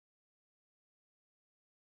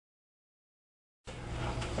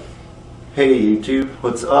Hey YouTube,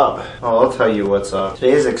 what's up? Oh, I'll tell you what's up.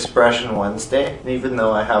 Today is Expression Wednesday, and even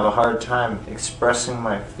though I have a hard time expressing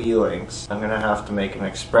my feelings, I'm gonna have to make an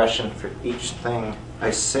expression for each thing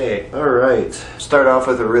I say. Alright, start off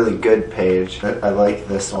with a really good page. I like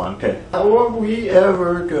this one. How are we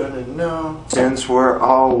ever gonna know? Since we're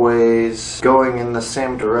always going in the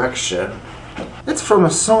same direction. It's from a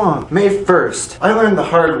song. May 1st. I learned the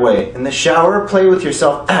hard way. In the shower, play with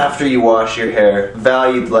yourself after you wash your hair.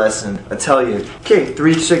 Valued lesson. I tell you. Okay,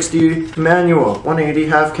 360 manual. 180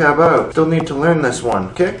 half cab out. Still need to learn this one.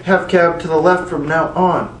 Okay? Half cab to the left from now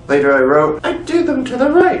on. Later I wrote, I do them to the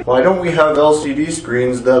right. Why don't we have LCD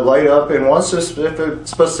screens that light up in one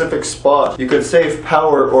specific spot? You could save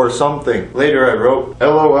power or something. Later I wrote,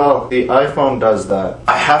 LOL, the iPhone does that.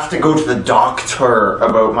 I have to go to the doctor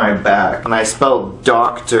about my back. And I spelled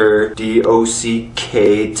doctor, D-O-C-K-T-O-R.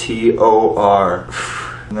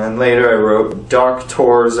 And then later I wrote,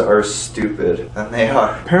 doctors are stupid. And they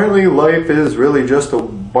are. Apparently life is really just a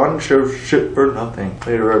bunch of shit for nothing.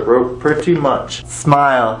 Later I wrote, pretty much.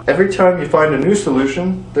 Smile. Every time you find a new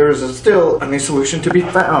solution, there is still a new solution to be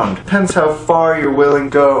found. Depends how far you're willing to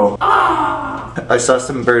go. I saw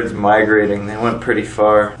some birds migrating. They went pretty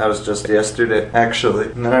far. That was just yesterday, actually.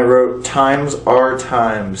 And then I wrote, times are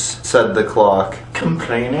times, said the clock.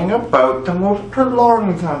 Complaining about them will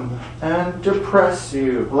prolong them and depress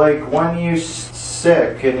you. Like when you're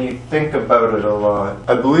sick and you think about it a lot.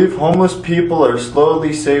 I believe homeless people are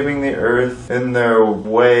slowly saving the earth in their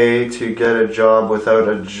way to get a job without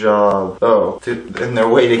a job. In their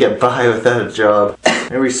way to get by without a job.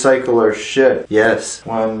 They recycle our shit. Yes.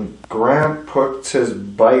 When Grant puts his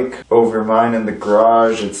bike over mine in the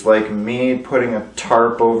garage, it's like me putting a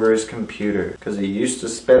tarp over his computer. Because he used to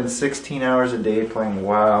spend 16 hours a day playing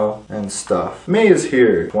WoW and stuff. May is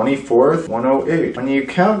here. 24th, 108. When you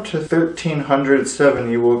count to 1307,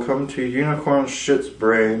 you will come to Unicorn Shit's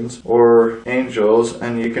Brains or Angels,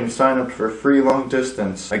 and you can sign up for free long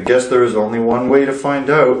distance. I guess there is only one way to find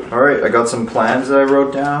out. Alright, I got some plans that I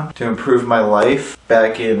wrote down to improve my life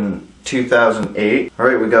back in 2008.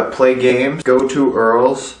 Alright, we got play games, go to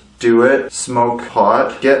Earl's, do it, smoke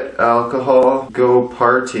pot, get alcohol, go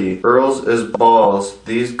party. Earl's is balls,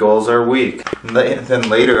 these goals are weak. And then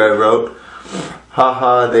later I wrote,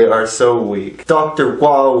 haha, they are so weak. Dr.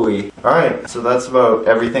 Wally. Alright, so that's about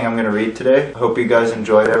everything I'm gonna read today. I hope you guys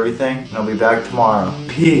enjoyed everything, and I'll be back tomorrow.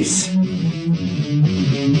 Peace.